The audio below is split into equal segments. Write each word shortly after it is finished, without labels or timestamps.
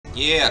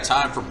Yeah,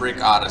 time for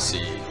Brick Odyssey.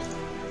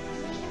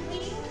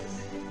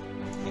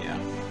 Yeah.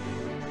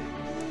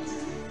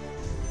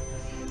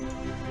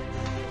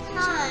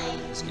 Hi.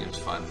 This game's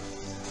fun.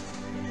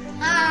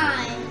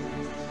 Hi.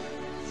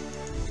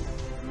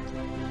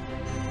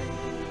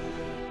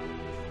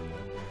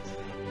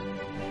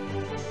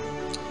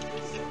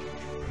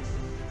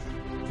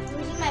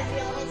 Who's my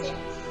real is it?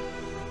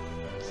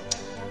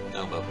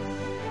 No, but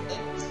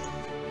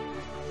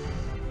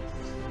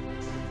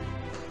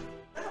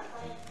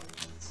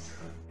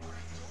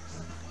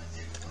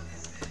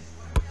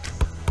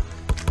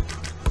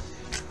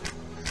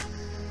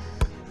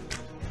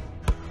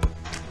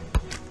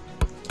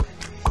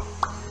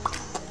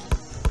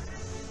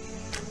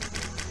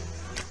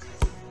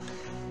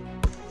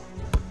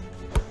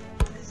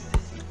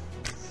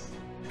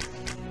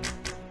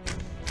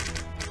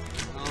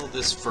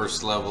this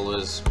first level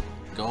is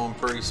going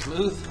pretty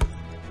smooth.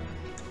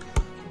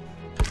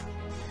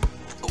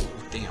 Oh,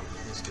 damn.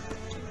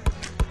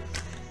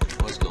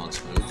 It was going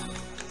smooth.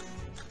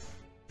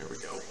 There we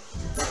go.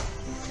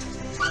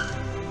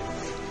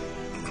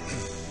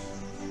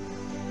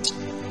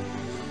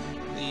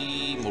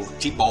 The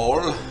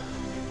multi-ball.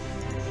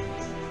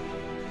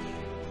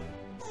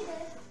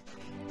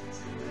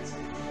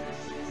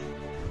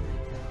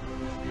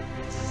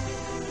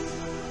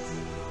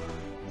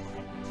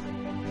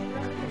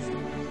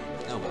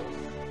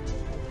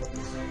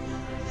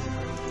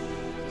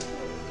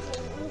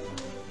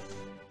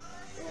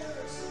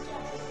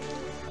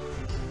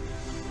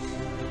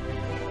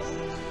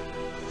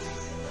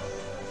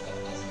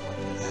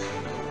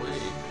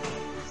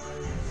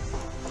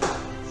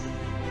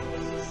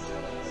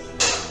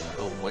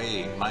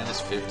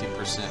 Minus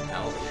 50%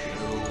 health?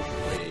 No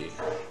way.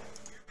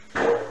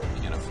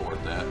 Can't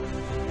afford that.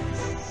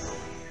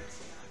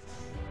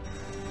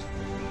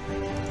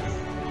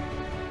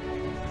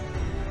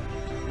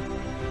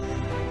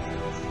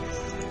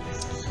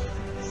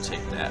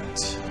 Take that.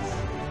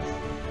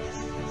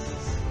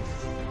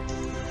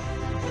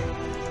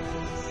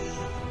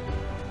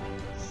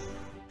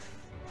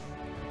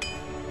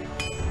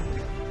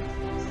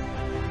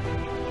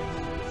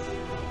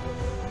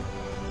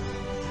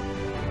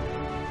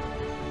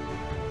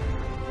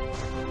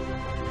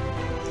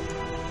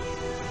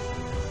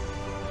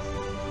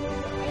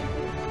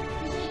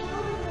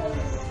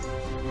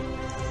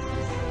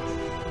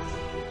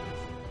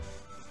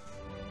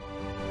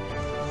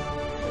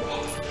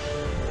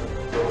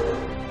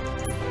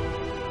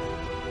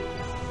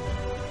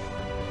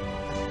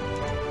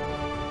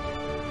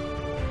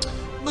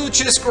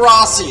 Muchas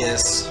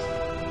gracias.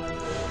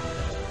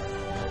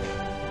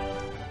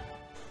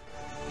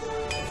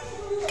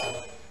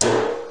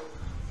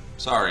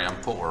 Sorry, I'm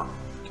poor.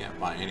 Can't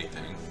buy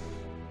anything.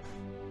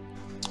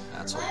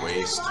 That's a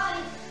waste.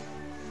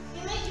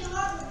 You make a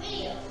lot of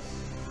videos.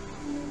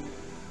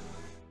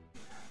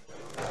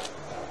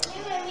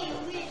 You made me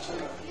rich in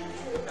the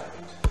future.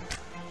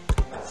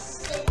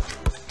 Sick.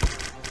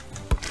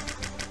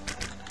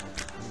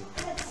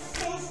 That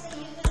says that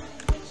you're gonna be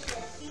rich in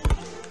the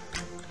future.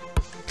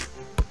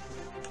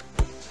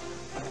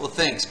 Well,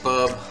 thanks,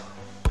 bub.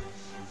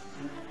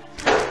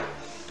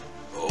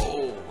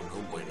 Oh,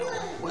 no bueno.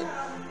 What?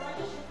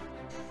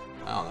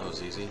 Oh, that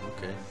was easy.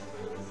 Okay.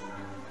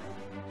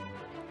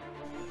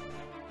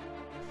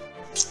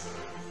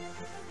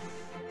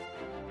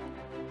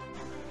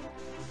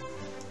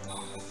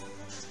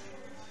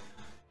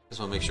 Just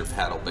want to make your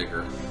paddle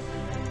bigger.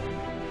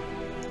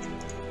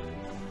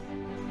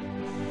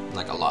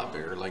 Like a lot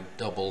bigger, like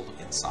double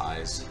in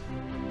size.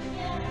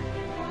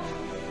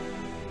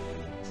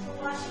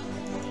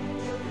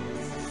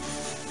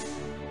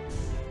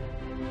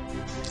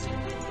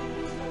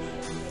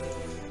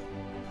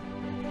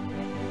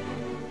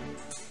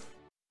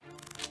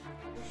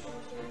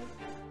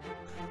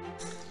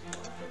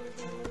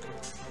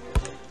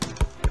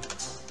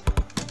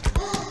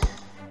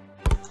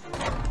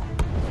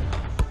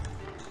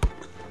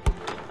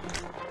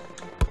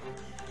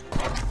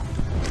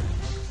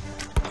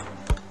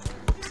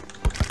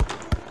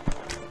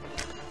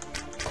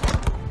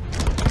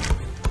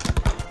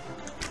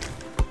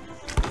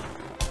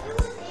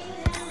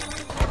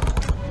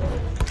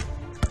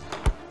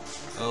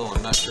 Oh,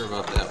 I'm not sure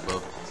about that,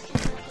 bub.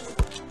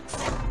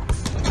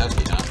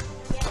 Kentucky, huh?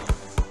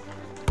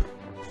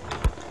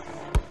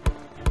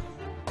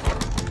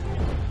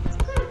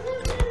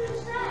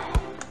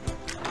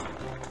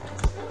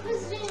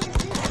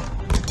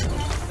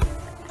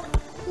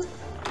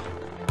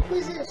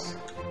 Who's this?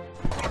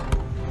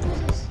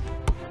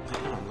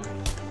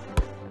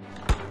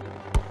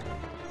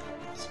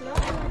 It's not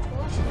George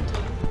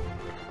Washington.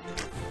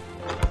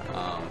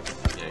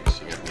 Yeah, 'cause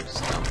you got these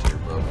stuff here,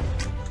 bub.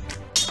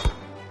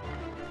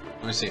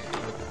 Let me see.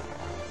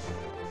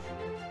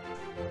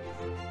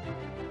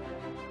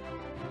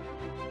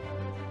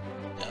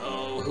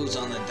 Oh, who's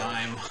on the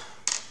dime?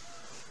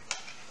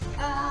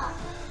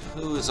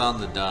 Who is on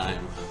the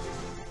dime?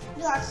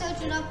 No, I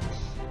searched it up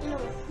in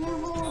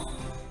Google.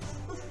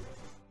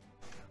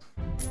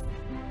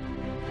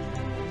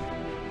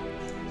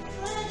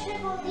 I'm gonna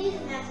check all these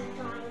massive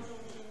drawings in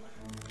here.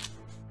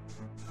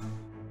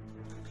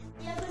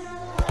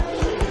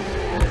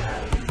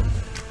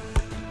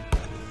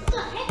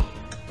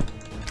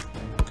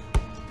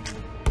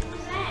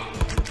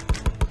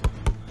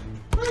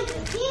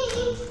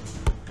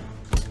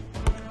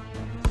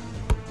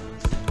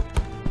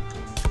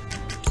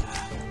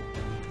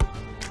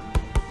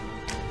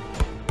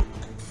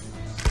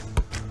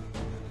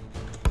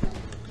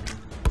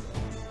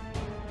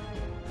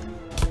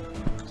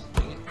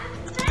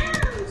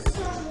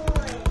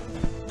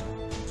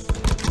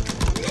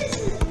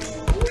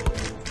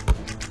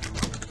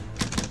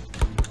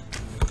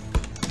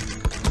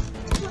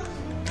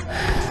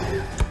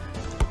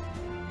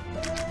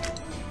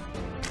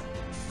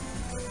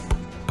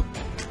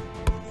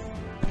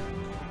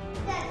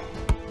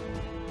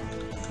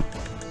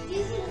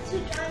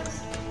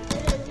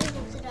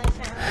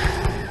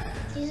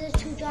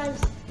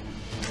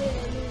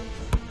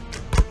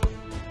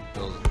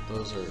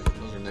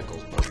 Those are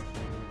nickels, bro.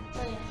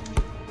 Oh, yeah.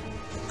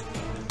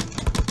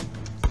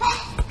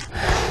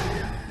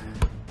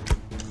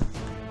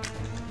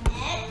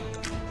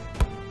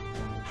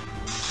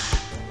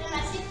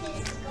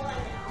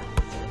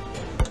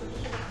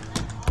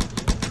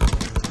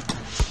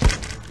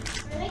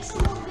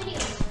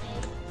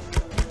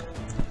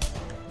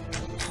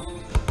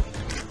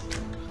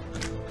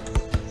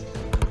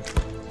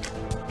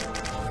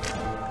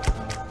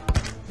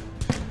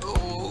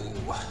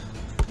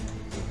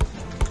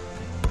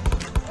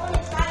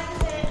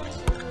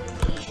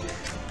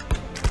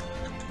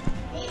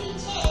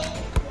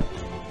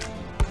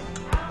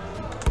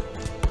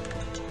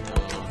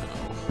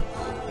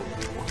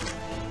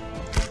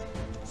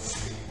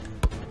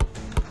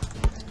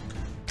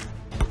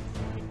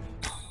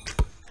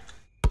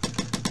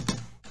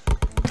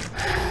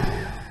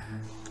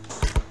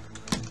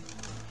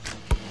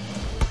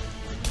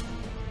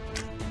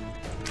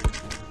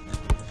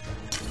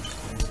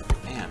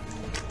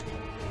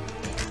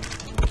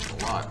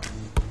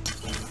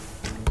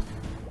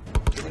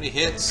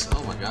 Hits.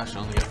 Oh my gosh, I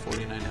only got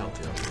 49 health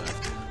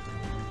left.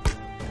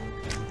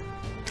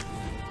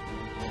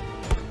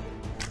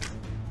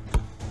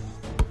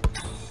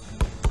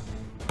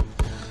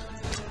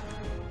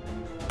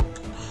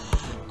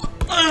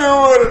 I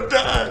don't want to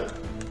die.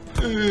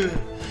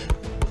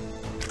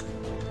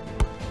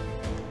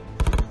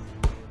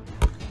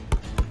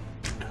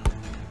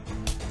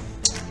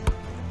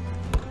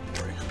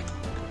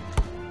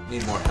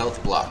 Need more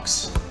health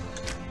blocks.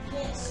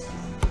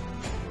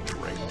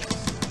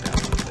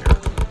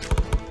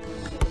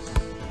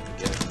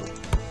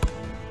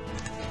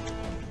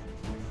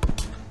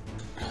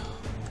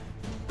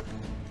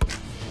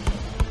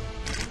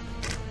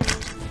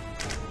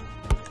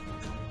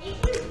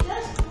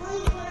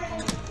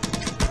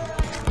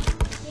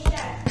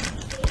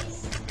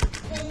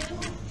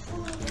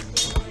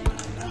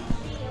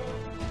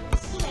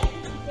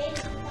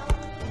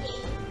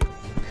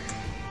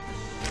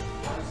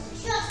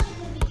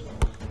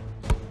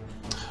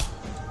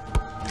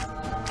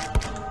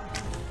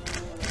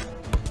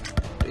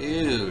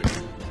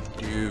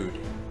 Dude.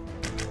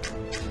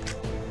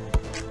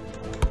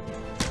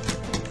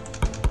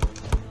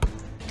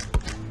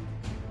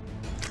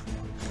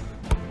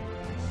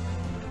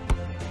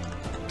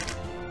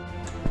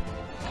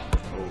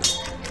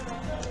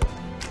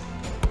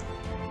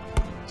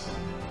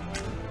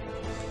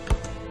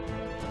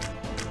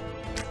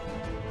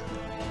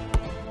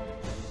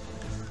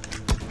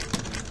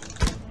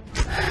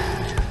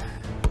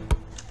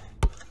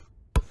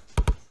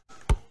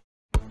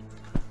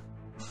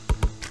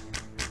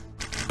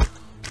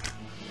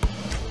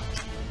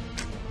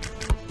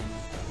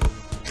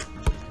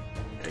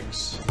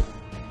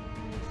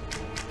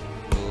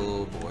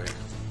 Oh boy.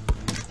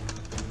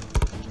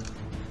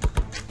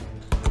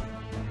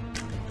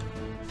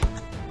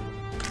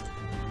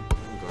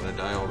 I'm gonna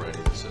die already.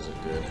 This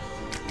isn't good.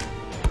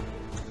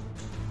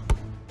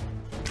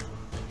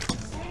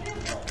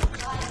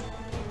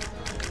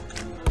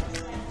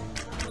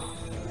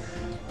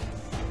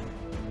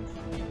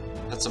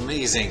 That's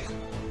amazing.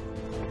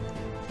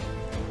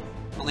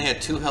 Only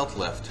had 2 health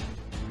left.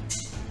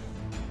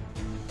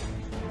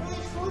 Only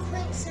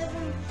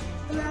 4.7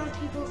 amount of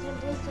people can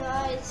blink their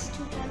eyes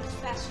 2 times as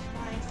fast as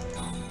mine.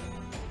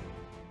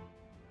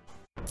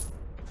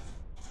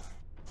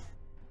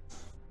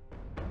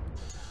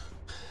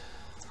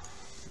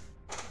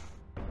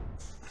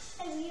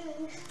 And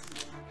you.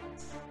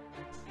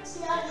 It's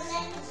not a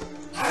necklace.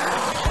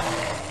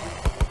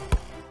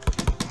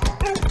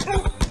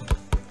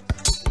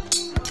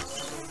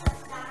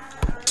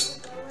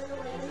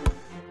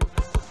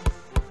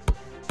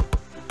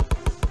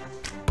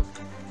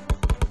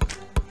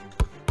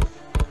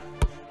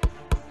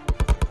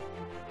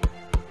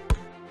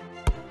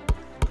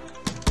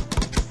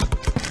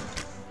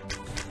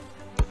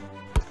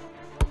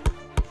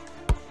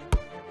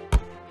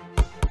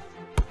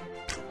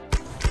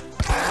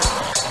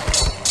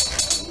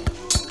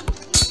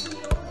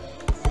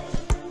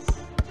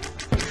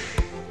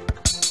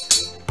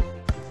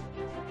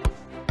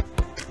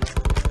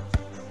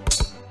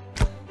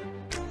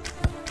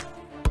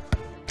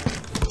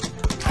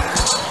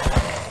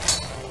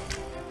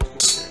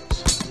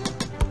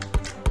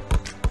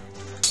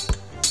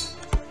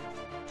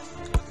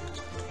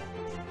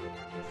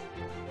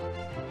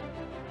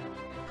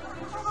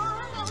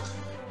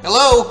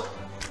 Hello?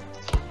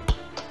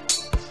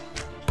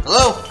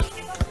 Hello?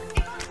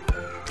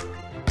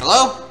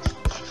 Hello?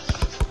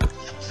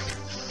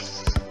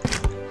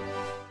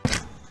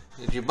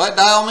 Did you butt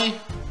dial me?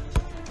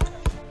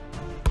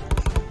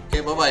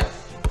 Okay, bye-bye.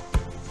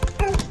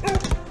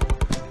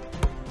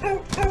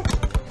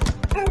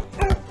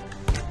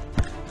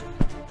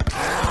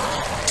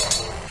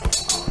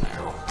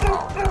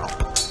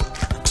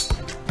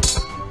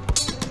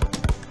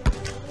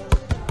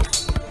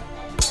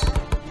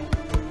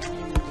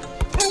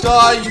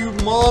 Die, you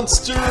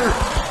monster!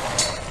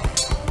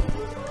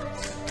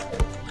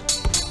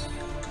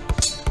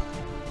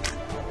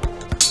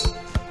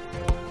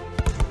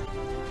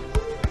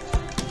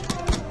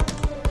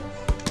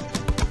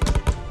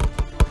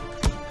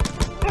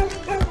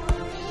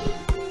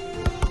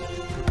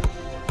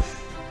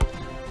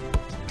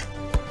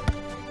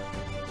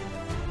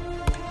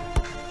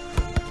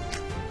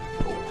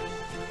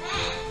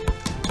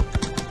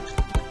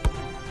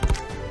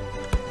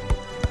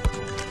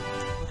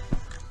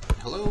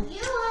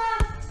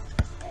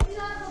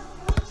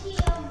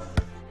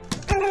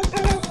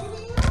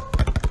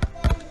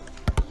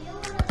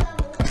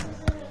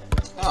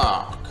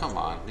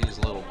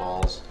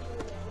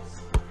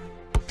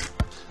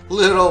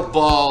 Little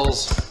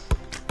balls.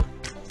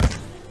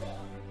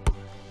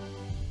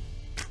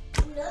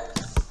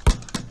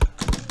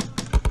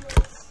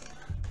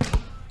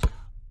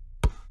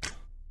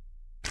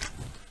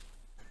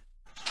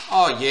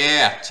 Oh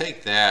yeah,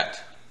 take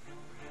that.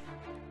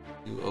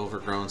 You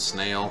overgrown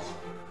snail.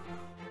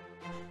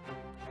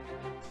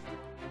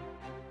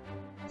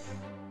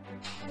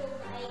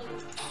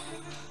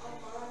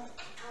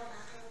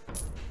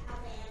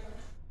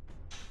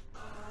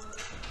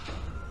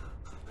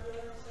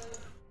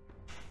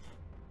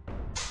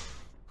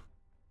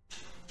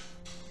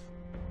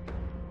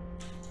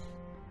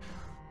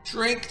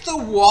 Drink the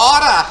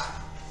water!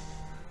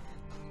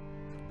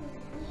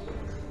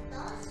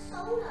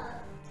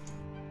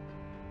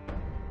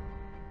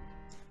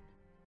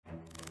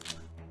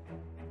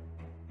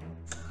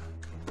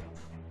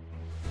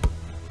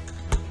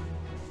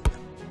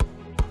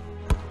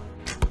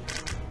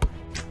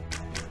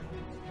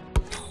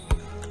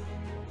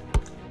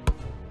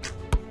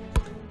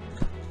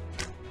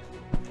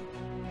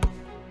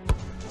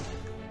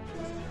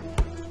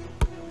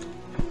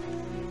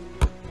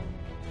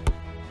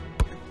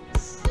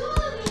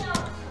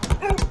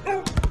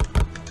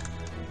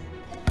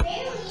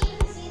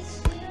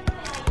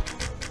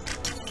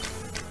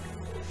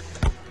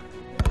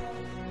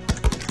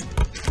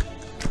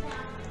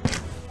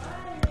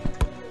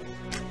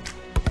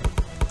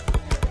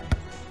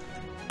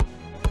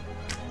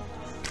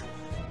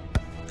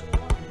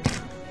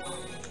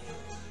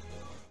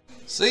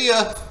 See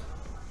ya.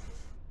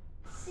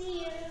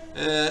 See you.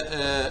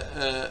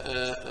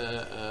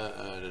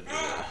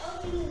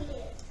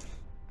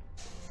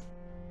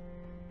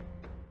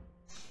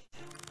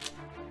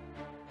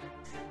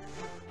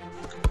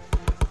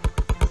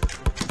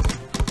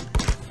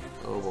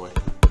 Oh boy.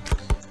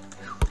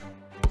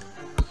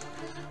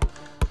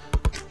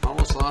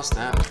 Almost lost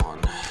that one.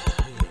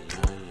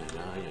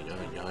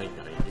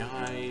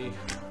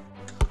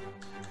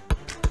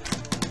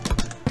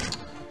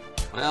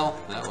 Well,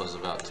 that was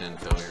about 10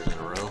 failures in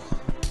a row.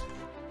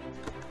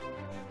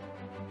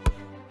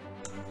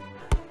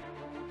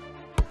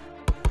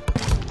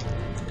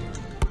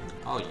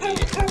 Oh yeah.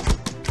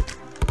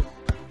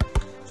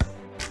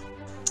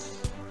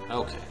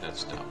 Okay,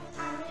 that's dumb.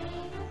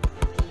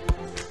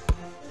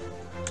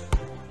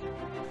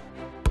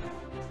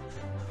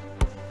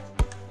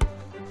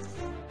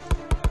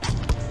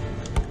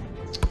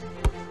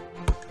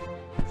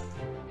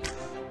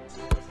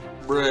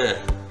 Bruh.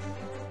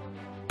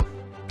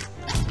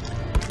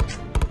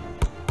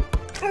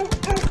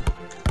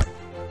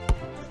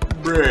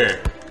 Bruh.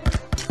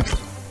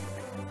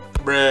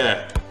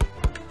 Bruh.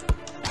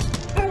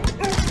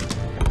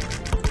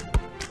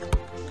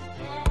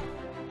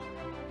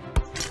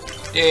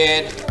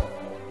 Dead.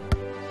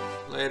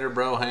 Later,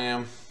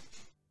 Broham.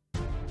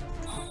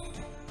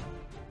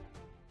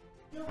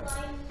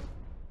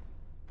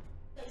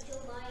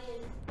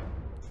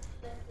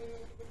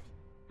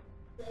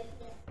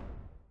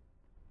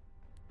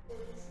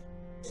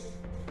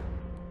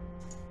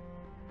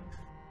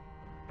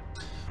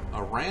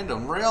 A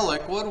random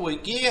relic, what do we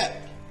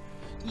get?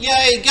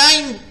 Yay,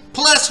 gain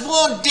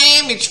 +1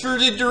 damage for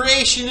the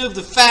duration of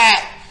the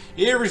fight.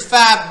 Every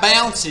 5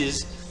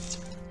 bounces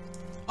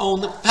on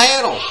the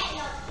pedal.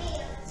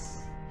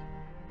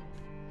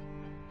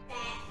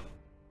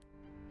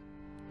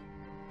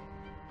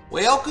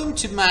 Welcome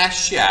to my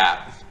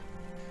shop.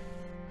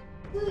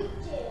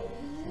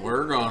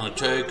 We're gonna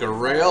take a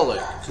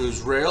relic,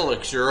 because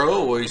relics are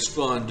always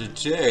fun to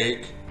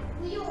take.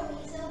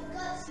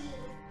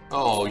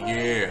 Oh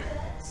yeah.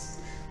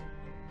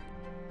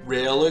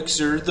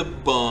 Relics are the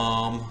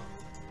bomb.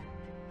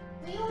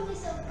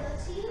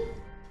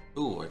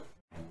 Ooh, I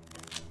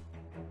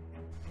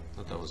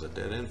thought that was a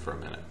dead end for a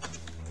minute.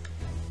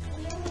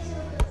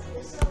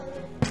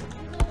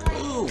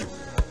 Ooh.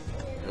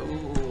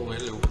 Oh,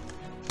 hello.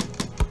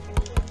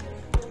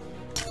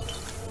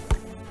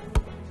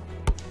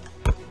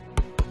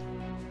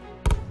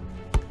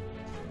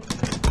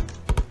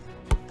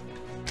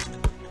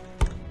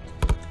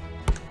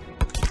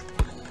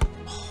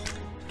 Oh,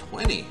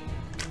 20.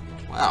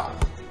 Wow.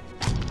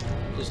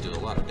 Those do a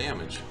lot of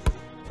damage.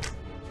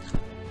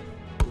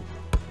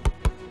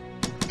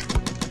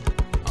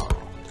 Oh,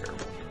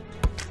 terrible.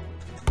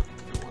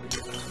 I want to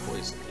get that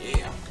poison.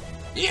 Yeah.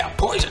 Yeah,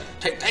 poison!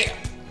 Take that!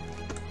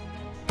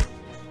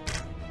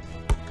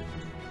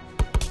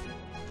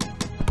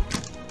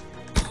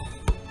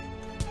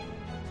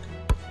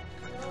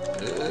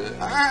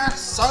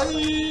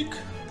 Psych!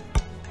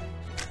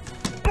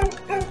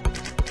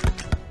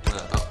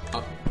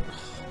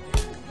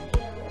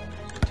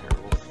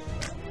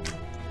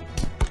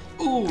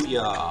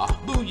 Booyah!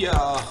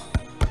 Booyah!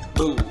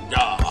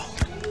 Booyah!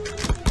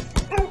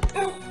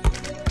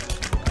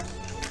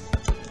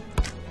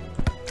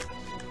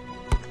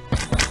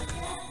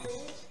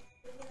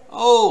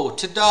 Oh,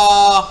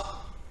 ta-da!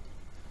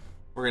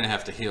 We're gonna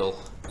have to heal.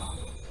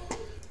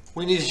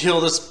 We need to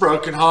heal this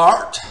broken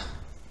heart.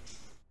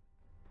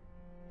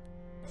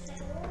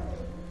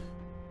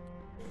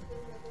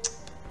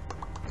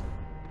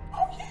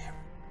 Oh yeah,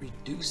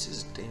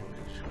 reduces damage.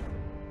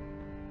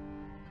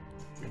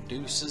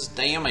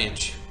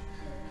 damage.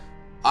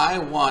 I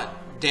want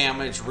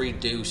damage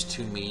reduced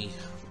to me.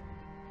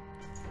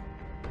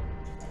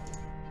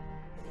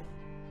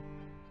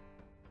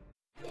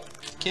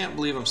 Can't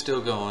believe I'm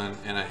still going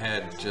and I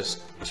had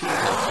just 2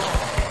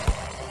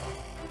 health.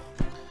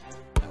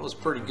 That was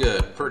pretty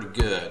good, pretty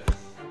good.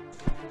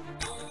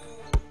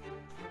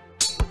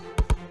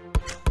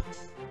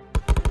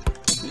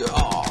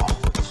 Oh.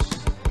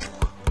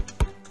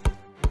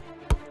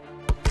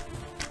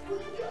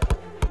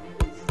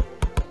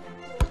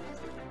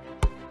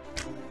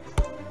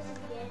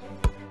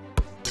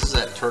 This is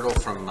that turtle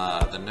from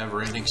the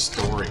Never-Ending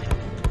Story.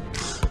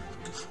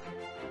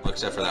 Well,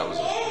 except for that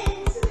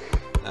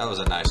was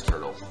a nice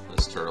turtle.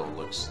 This turtle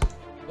looks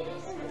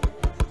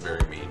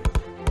very mean.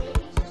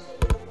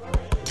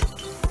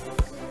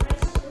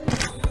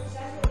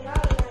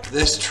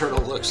 This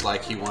turtle looks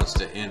like he wants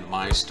to end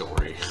my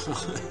story.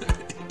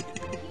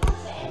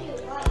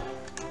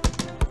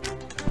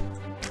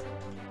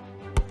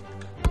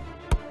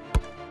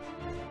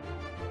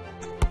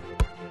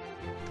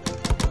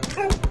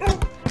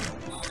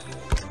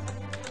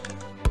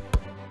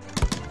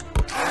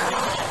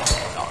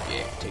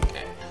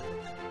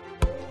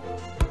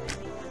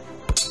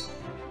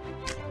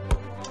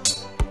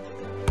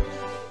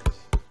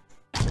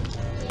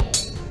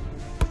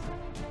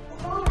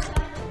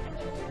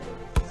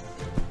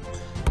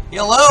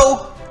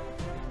 Hello?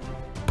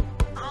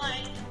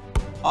 Hi.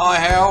 Hi,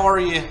 how are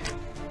you?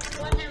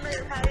 What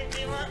hamburger patty do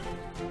you want?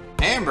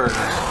 Hamburger?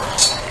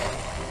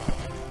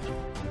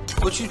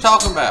 What you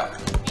talking about?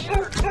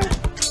 Hamburger.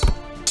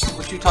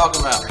 What you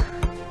talking about?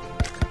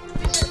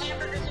 You said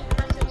hamburgers in your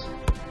message.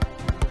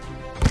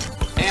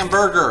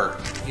 Hamburger.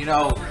 You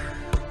know,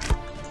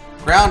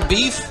 ground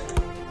beef?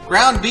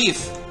 Ground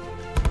beef.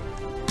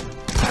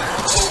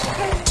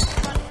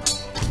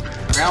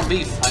 Ground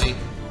beef, honey.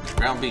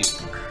 Ground beef.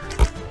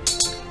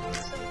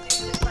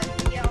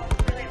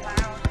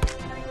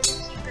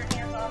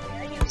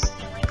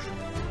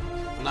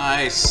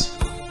 Nice.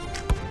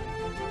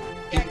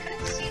 Yeah, I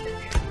couldn't see the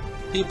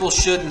dude. People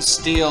shouldn't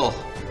steal.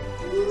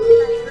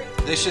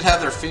 They should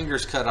have their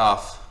fingers cut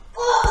off.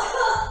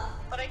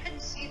 But I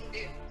couldn't see the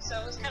dude,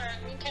 so it was kind of,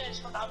 we kind of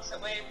just went the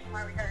opposite way from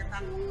where we heard him.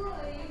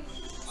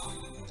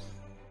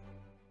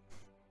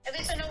 At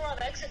least I know where all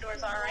the exit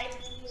doors are, right?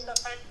 So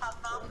if I pop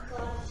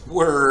off.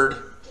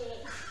 Word.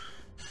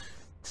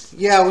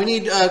 Yeah, we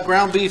need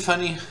ground beef,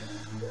 honey.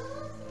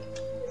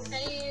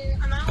 Any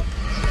amount?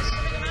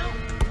 Specific amount?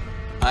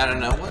 I don't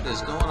know. What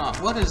is going on?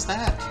 What is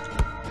that?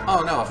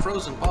 Oh no, a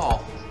frozen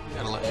ball.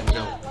 Gotta let him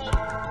go.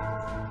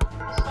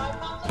 Is 5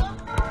 pounds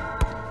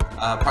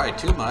enough? Probably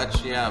too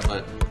much, yeah,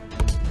 but...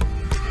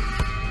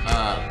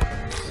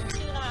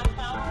 2.5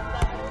 pounds,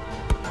 that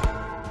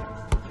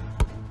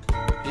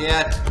would...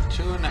 yeah,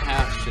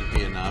 2.5 should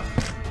be enough.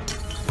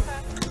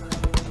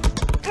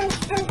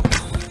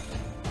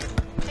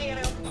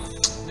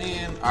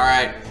 Man,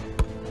 alright.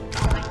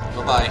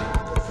 Bye-bye.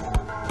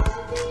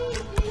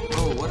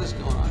 Oh, what is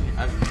going on here?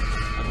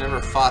 I've never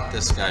fought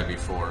this guy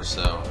before,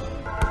 so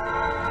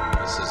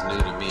this is new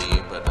to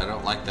me, but I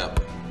don't like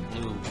that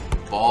blue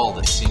ball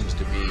that seems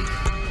to be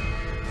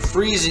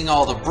freezing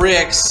all the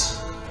bricks.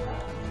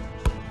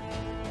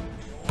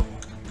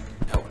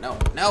 No, no,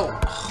 no!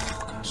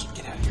 Oh gosh,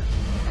 get out of here.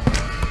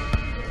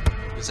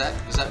 Is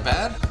that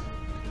bad?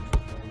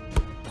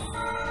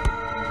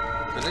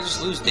 Did I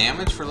just lose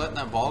damage for letting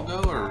that ball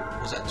go, or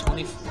was that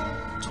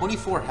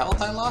 24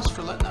 health I lost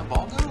for letting that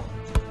ball go?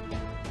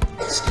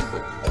 That's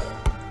stupid.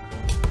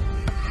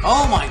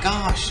 Oh my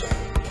gosh!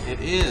 It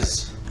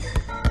is.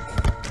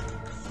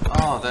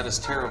 Oh, that is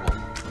terrible.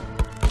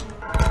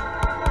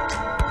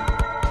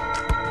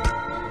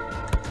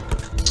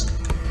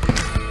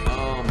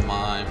 Oh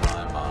my,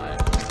 my, my.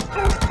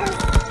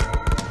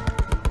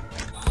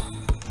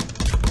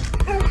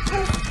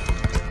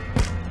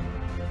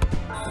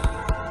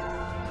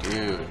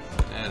 Dude,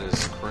 that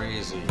is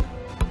crazy.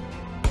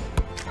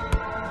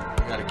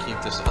 I gotta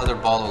keep this other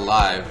ball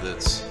alive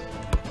that's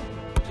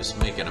just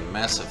making a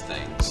mess of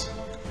things.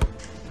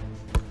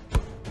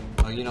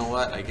 Oh, you know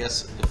what? I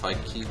guess if I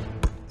keep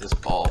this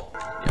ball...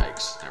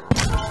 Yikes, never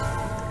mind.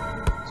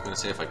 I was gonna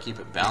say if I keep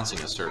it bouncing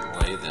a certain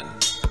way, then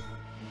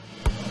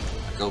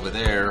I go over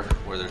there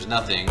where there's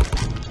nothing.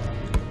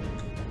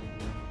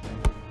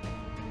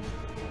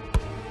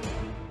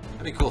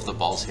 That'd be cool if the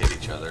balls hit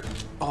each other.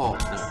 Oh,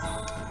 no.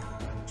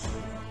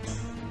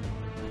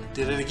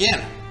 Did it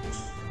again.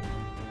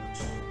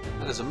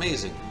 That is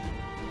amazing.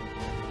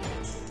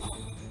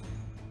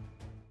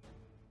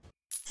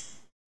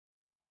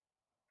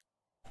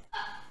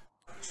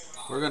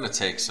 We're gonna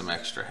take some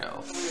extra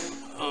health.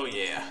 Oh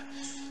yeah.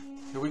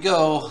 Here we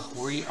go.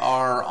 We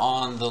are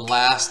on the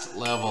last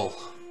level.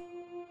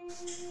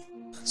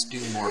 Let's do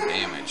more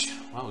damage.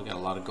 Wow, we got a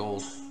lot of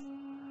gold.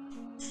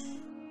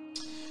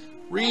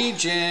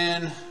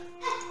 Regen.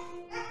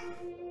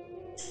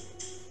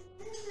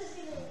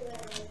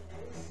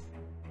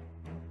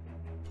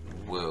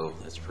 Whoa,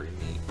 that's pretty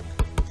neat.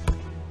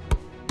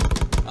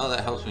 Oh,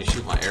 that helps me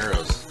shoot my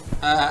arrows.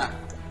 Ah!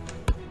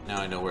 Now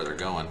I know where they're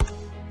going.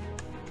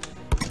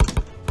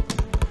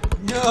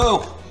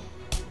 No!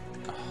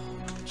 Oh,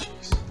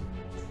 jeez.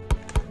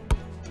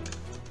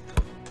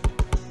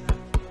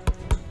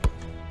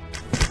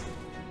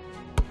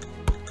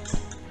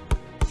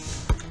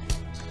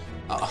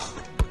 Oh,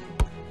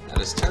 that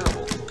is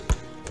terrible.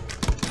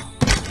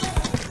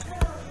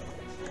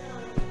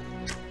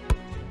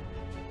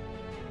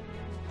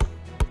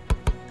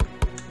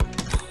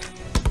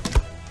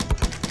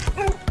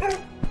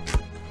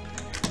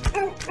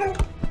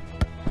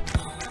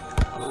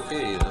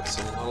 Okay, that's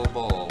a lot of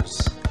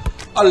balls.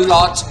 A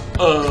lot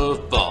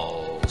of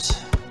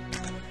balls.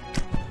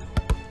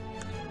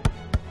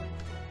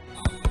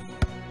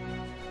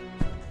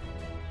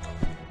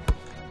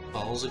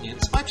 Balls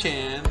against my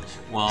chin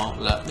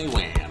won't let me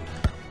win.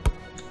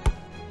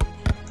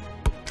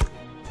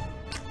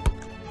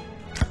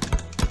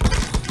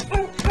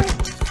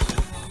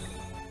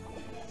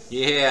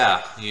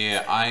 Yeah,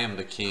 I am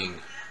the king.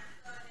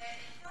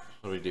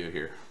 What do we do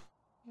here?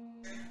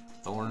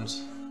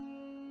 Thorns?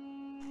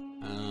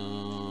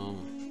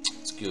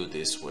 Let's go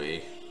this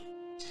way.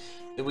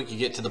 Then we can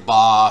get to the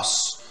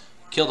boss,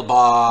 kill the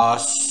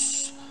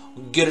boss,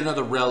 get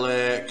another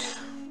relic.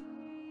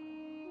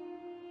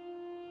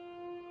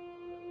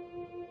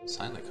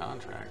 Sign the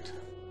contract.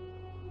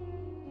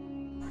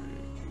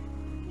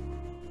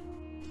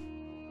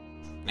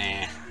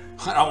 Nah,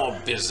 I don't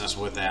want business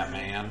with that,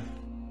 man.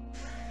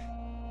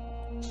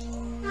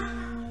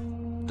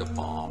 The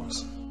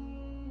bombs.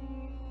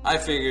 I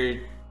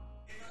figured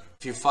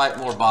if you fight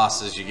more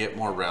bosses, you get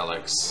more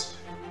relics,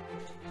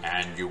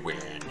 and you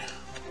win.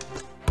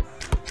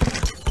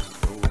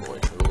 Oh boy,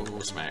 oh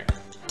smack.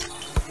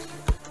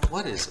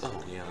 What is,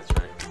 oh yeah, that's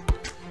right.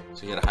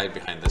 So you gotta hide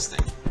behind this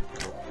thing,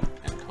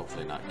 and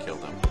hopefully not kill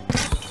them.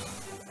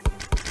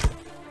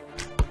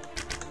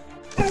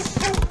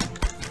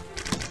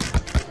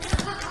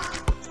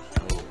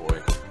 Oh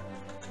boy.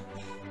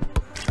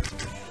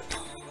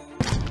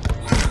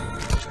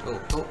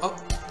 Oh,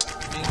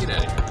 man, get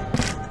out of here.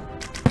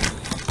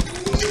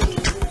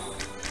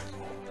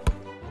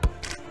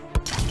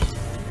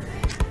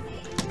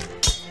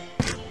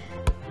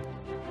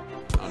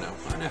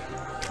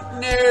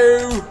 No!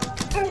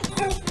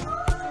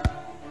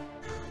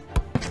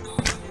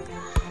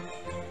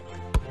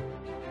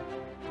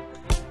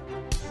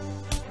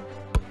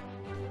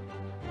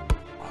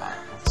 Wow,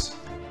 that's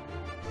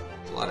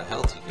a lot of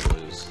health you can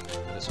lose.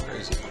 That is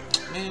crazy.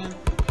 Man.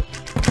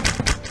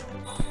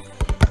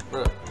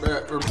 Bruh.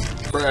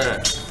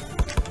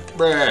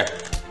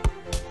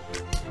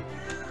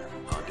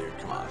 Oh, dude,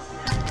 come on.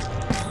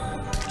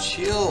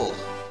 Chill.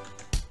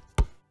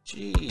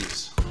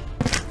 Jeez.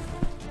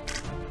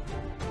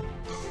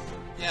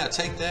 Yeah,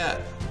 take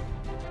that.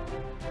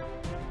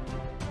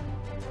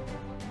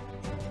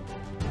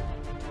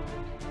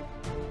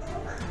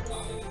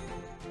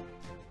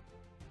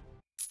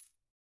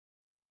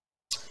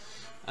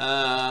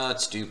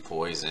 Let's do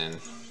poison.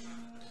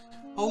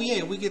 Oh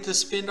yeah, we get to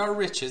spend our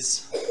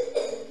riches.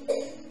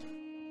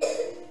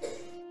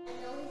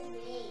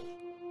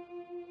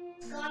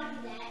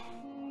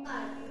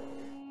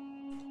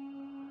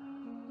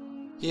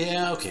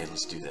 Yeah, okay,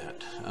 let's do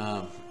that.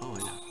 Oh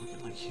yeah, we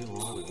can like heal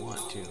all we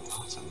want too.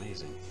 That's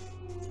amazing.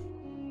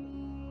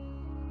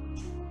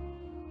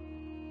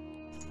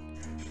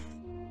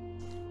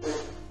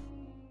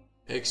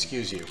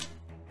 Excuse you.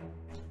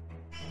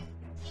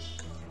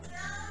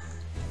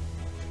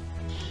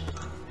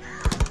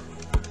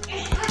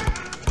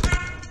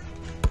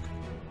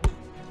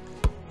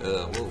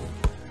 Whoa. Whoa.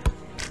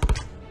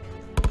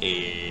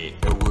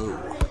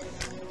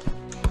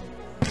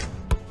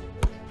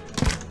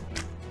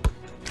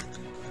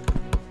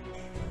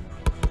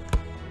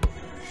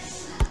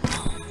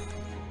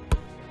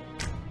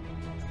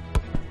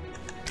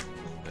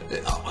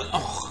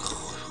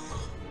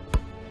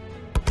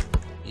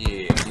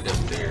 Yeah, get up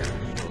there.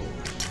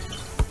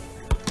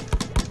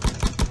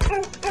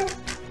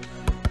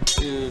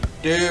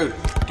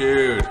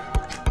 Dude.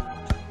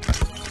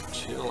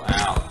 Chill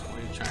out. Why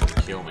are you trying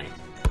to kill me?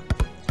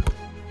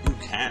 You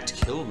can't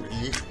kill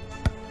me.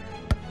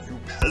 You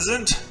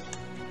peasant.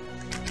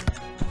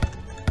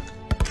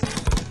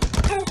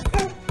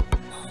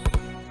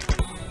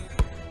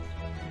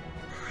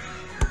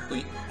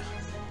 Wait.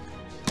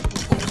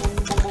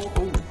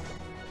 Oh.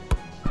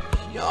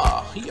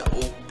 Yeah.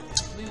 Oh.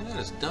 Man, that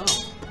is dumb.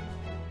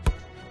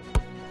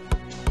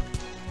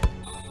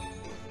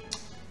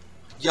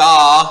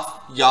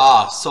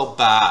 Yeah, so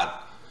bad.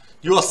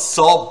 You are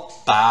so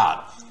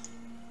bad.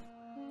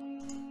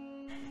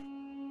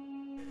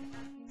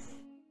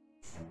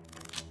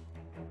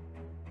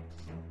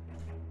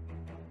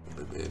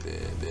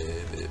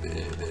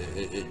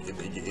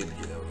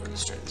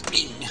 Let's try this.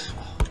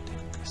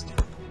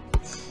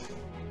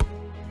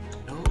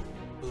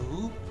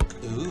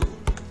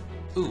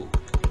 Ooh.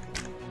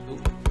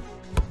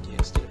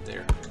 Yeah, stay up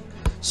there.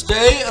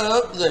 Stay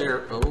up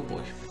there. Oh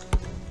boy.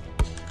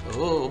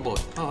 Oh.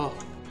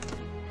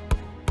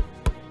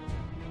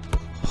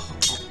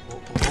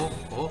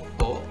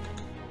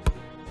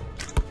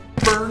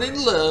 Burning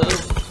love.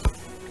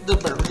 The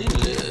burning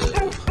love.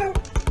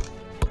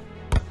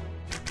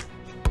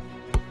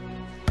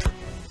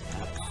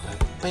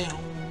 Bam.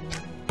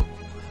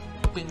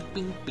 Bing,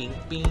 bing, bing,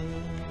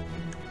 bing.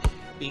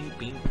 Bing,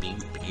 bing,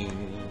 bing, bing.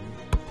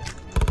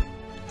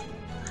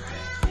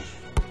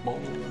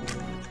 Boom.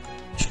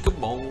 Chicka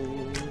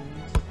boom.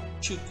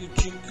 Chicka,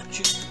 chicka,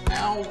 chicka.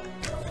 Ow.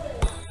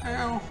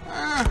 Ow.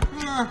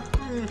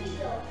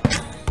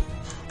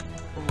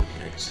 Oh,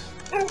 yikes.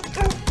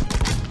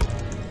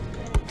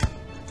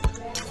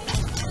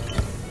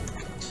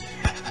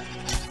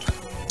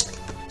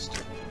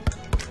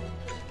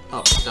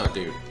 Oh, no,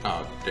 dude.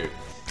 Oh, dude.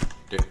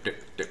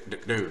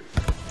 Dude.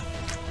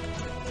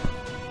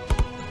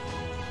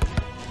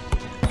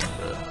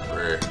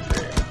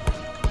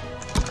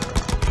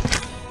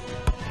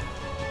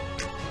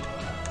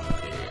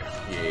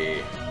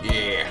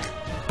 Yeah.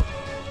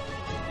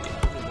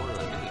 What do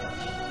I need?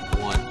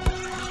 1.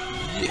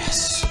 Yes.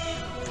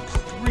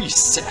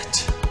 Reset.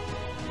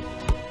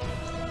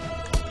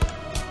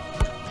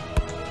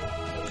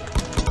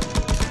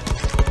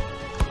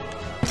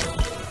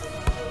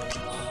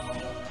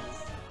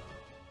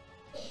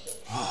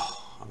 Oh,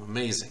 I'm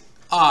amazing.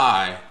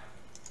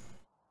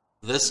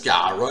 This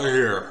guy right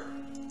here.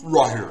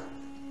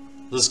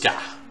 This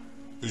guy.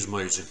 Who's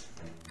amazing.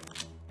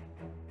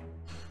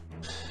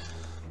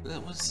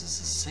 What's this?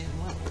 The same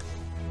level?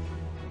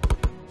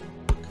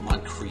 Come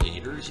on,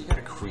 creators, you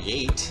gotta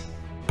create.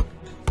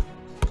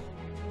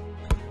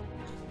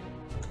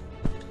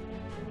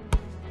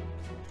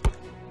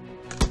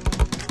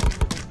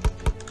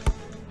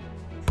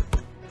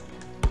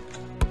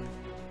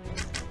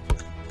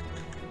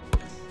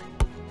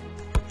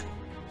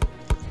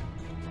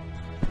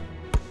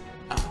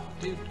 Oh,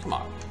 dude, come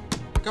on.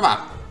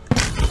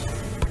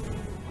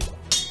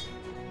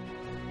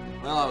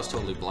 Well, I was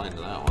totally blind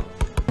to that one.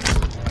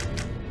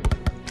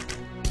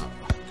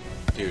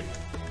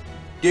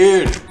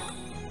 Dude!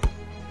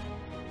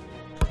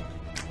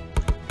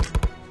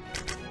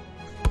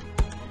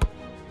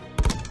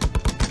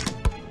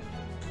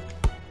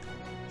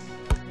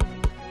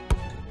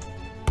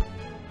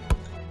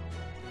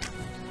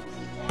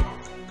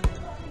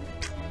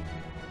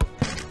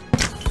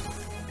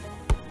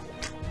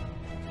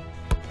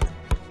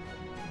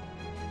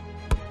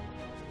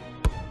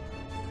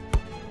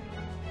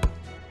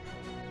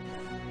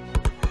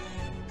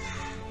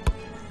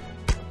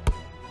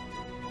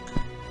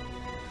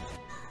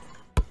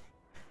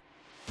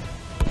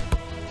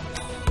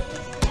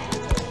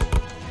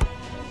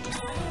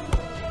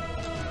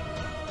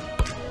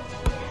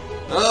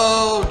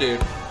 Oh, dude.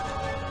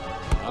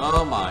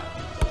 Oh, my.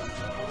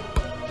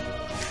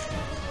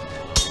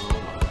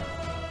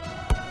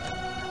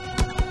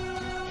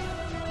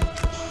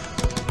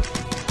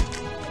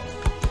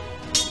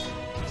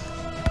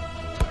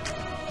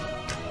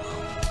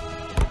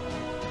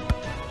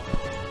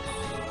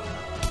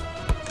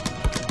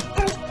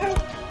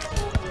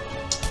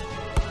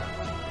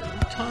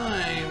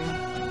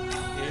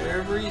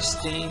 Every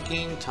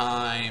stinking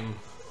time.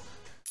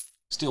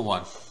 Still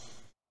one.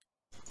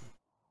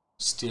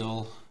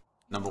 Still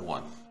number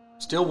one.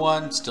 Still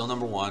one, still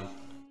number one.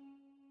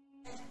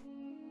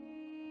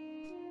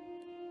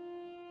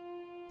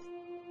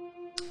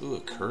 Ooh, a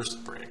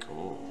cursed break.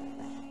 Oh.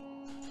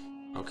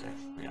 Okay,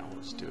 yeah,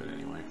 we'll just do it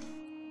anyway.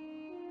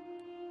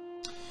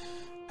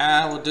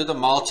 And we'll do the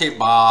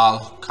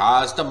multi-ball,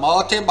 cause the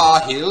multi-ball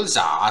heals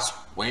us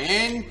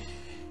when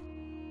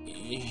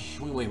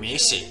we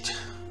miss it.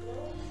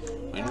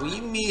 When we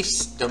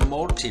miss the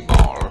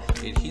multi-ball,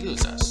 it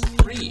heals us.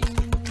 3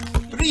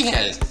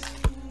 health.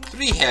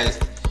 3 health.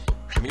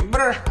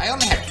 Remember, I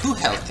only have 2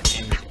 health,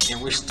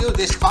 and we're still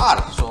this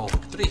far, so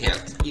 3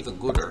 health, even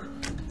gooder.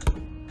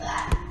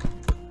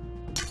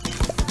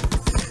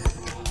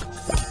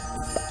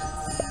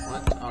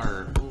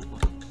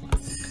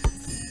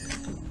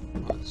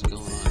 What's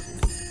going on here?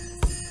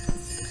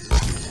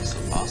 Is this a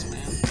boss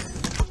man?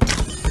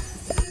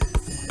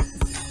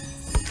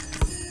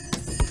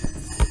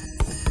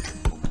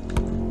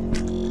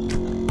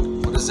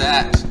 What is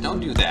that? Don't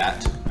do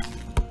that.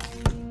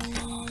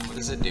 What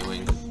is it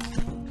doing?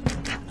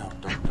 No,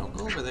 don't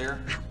go over there.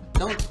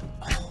 Don't.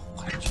 Oh,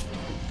 watch.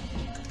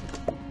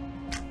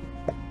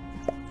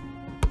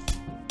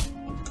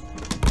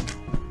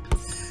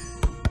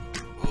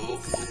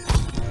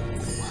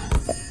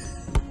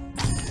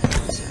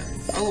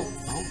 Oh,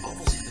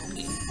 bubbles, don't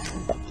eat. Oh,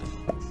 lovely.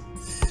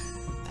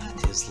 That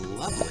is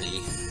lovely.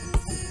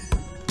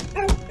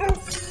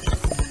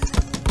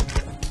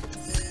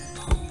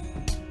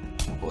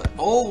 What?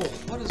 Oh,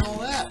 what is all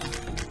that?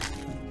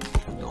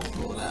 Don't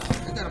go that way.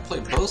 I gotta play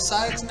both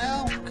sides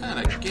now? What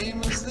kind of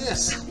game is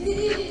this?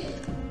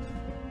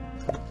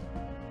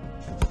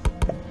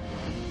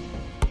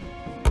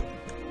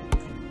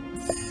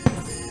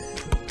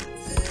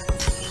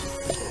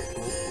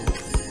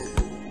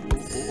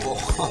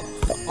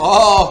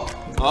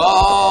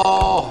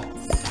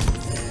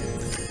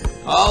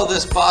 Oh,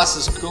 this boss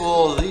is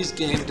cool. These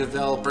game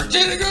developers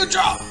did a good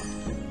job.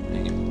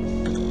 Dang it.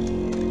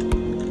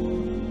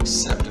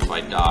 Except if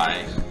I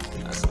die.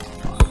 That's not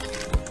fun.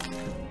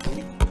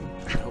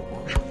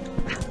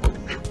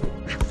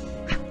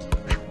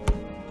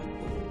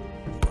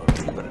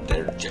 You better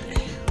dare, Jay.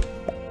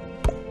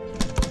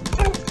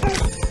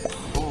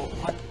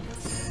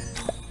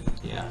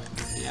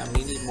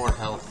 more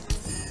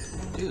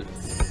health. Dude.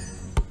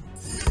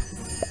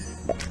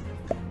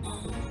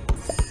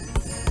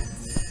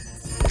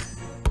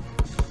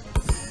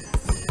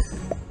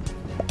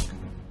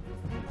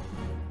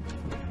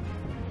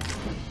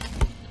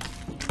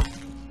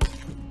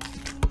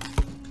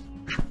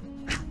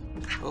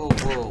 Oh,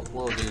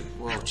 whoa, dude.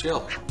 Whoa,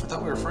 chill. I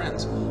thought we were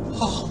friends.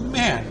 Oh,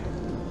 man.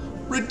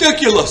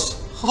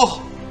 Ridiculous.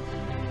 Oh.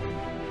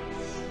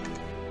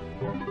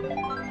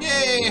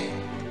 Yay!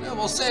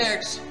 Level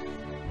 6.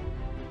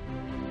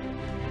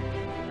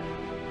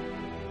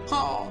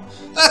 Oh,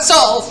 that's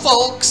all,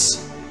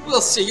 folks.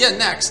 We'll see you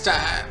next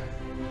time.